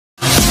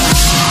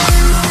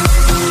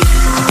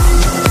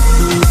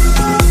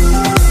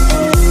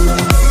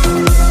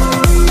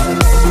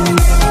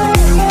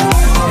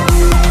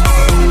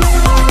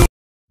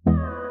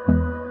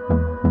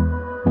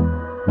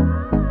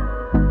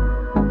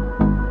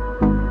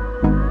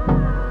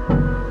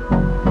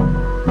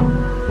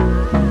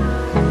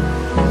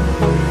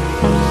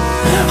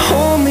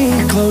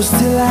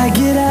I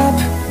get up.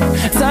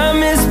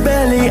 Time is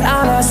barely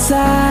on our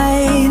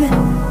side.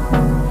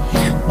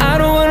 I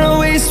don't wanna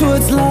waste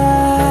what's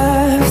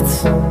left.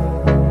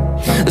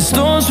 The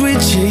storms we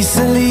chase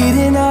are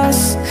leading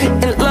us,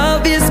 and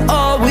love is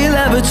all we'll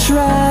ever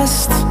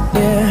trust.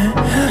 Yeah,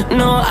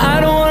 no, I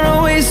don't wanna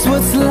waste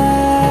what's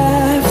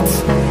left.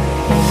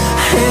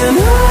 And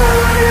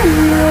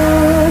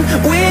on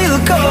we'll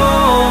go,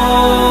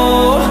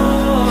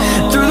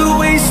 through the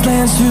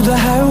wastelands, through the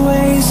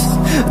highways,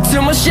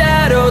 till my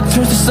shadow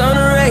turns to sun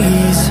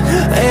rays.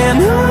 And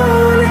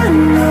on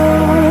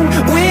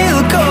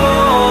we'll go,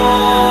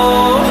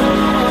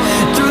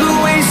 through the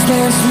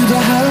wastelands, through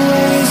the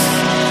highways,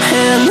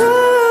 and on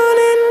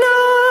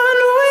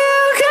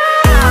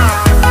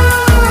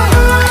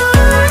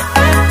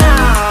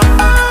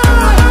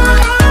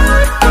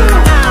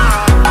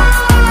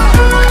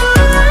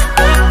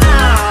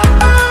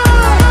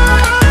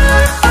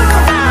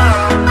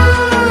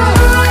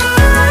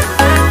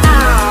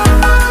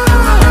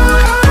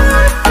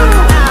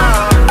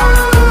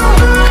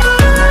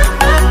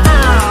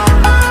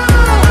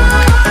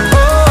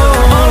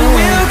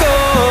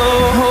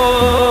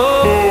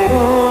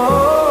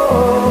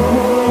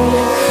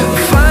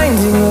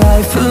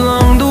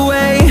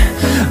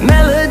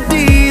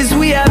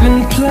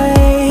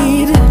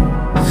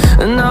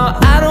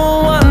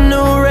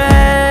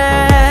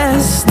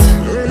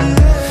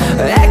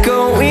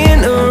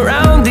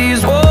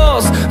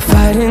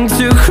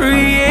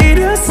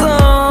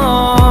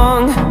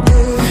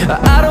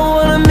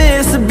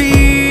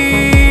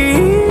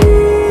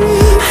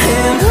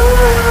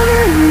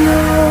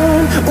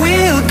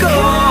we'll go.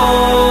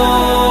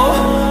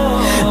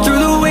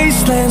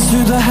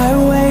 Through the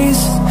highways,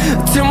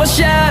 till my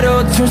shadow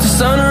turns to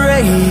sun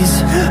rays.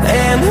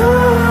 And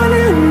on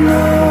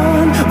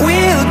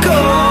we'll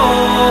go,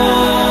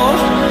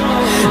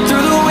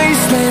 through the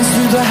wastelands,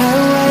 through the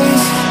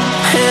highways,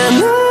 and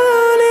on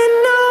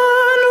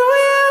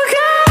we'll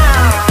go.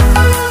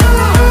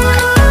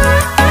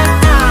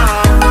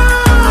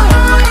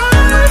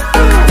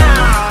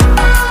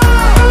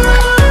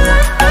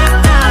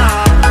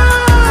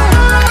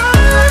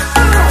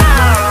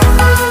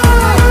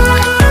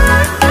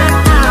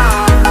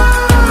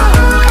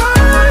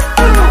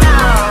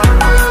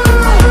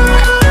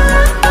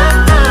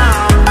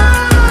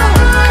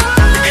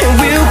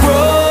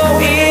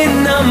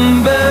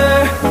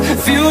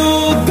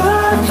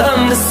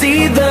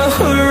 See the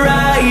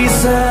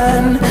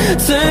horizon,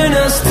 turn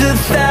us to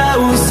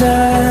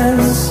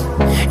thousands,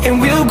 and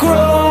we'll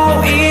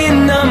grow in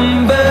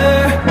number,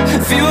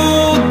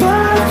 fueled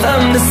by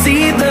them. To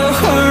see the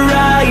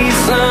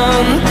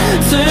horizon,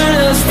 turn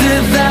us to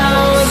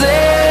thousands,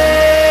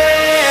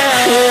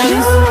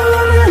 and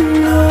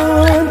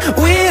on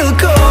we'll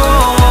go,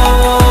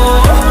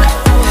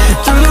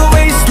 through the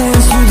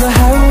wastelands, through the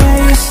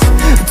highways,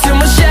 till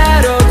my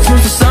shadow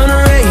turns to sun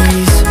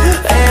rays.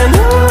 And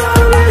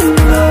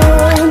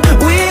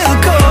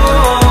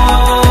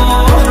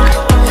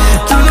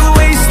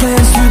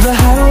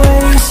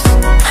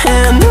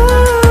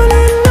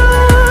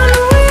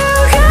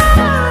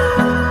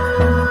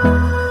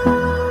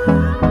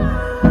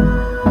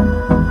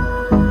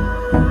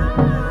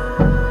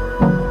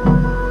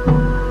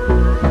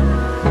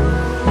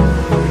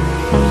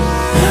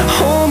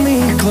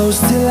close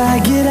till I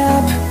get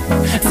up.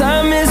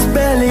 Time is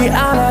barely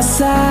on our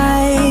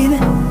side.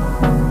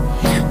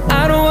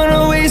 I don't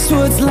wanna waste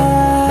what's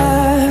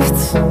left.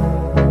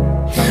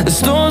 The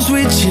storms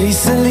we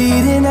chase are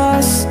leading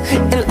us,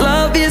 and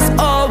love is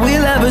all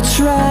we'll ever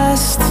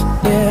trust.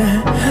 Yeah,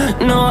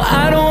 no,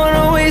 I don't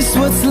wanna waste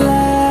what's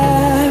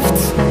left.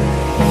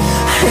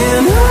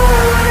 And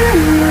on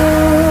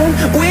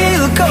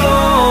we'll go,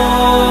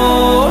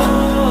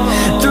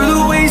 through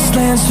the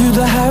wastelands, through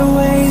the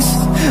highways,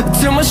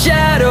 till my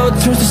shadow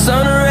turns to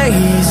sun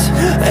rays.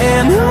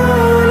 And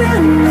on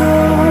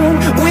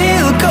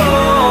we'll go,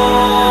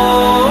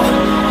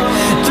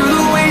 through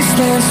the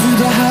wastelands, through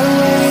the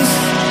highways,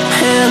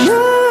 and on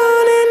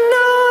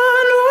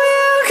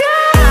we'll go.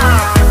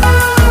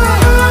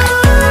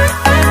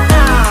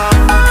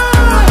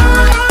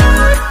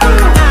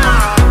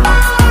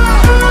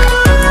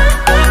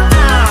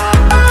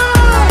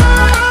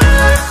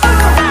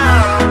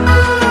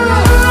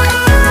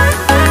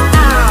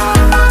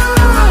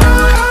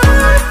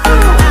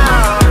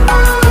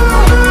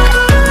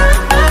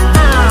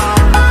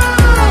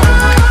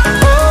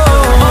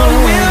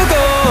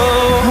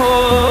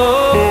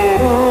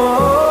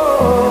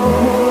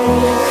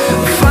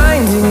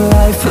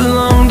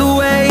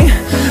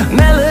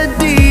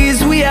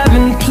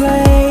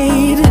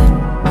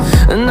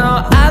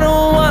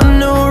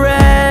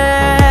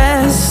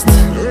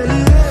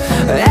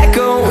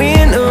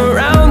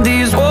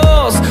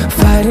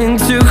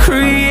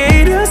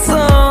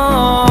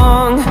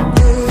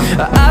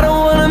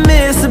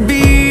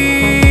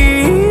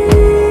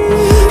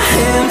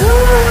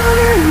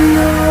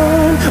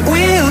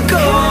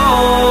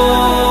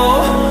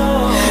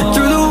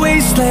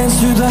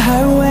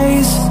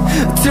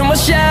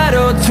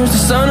 turns to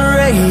sun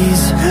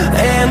rays,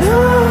 and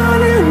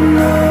on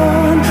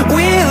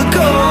we'll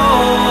go.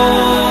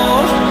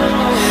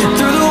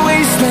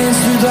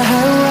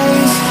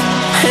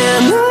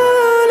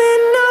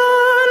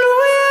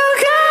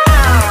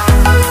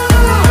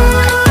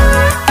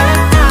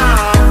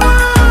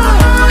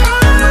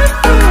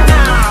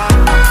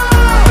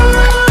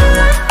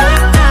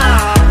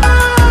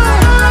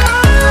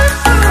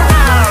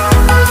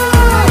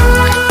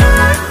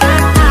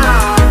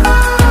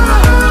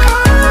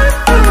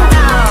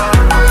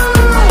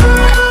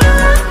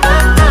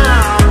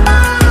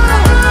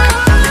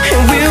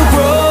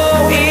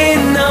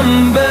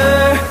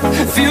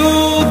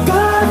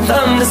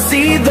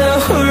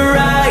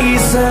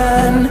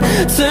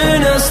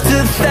 us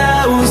to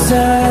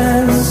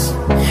thousands,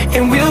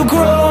 and we'll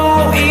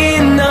grow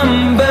in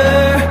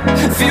number,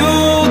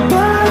 fueled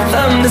by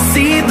them to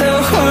see the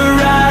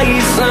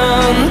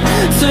horizon.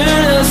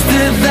 Turn us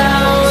to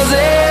thousands,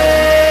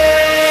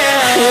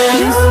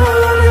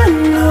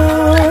 and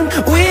on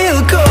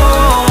we'll go,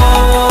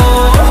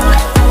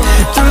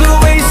 through the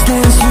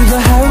wastelands, through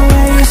the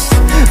highways,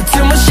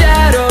 till my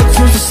shadow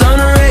turns to sun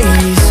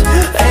rays.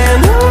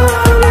 And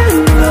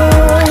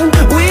on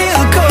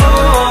we'll go,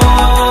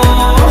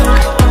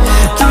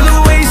 through the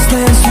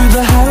wastelands, through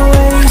the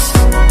highways,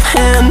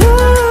 and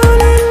on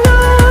we'll go.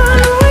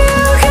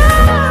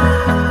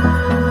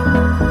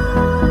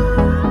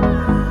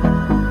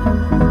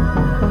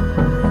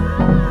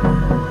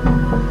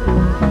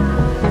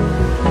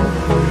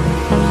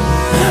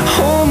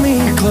 Hold me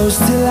close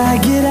till I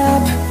get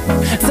up.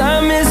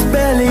 Time is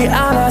barely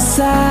on our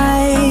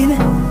side.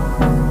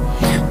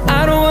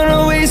 I don't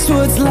wanna waste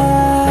what's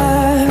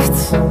left.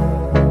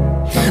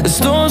 The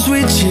storms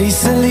we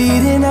chase are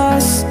leading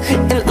us,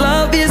 and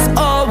love is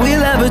all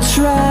we'll ever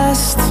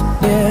trust.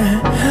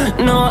 Yeah,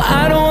 no,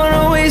 I don't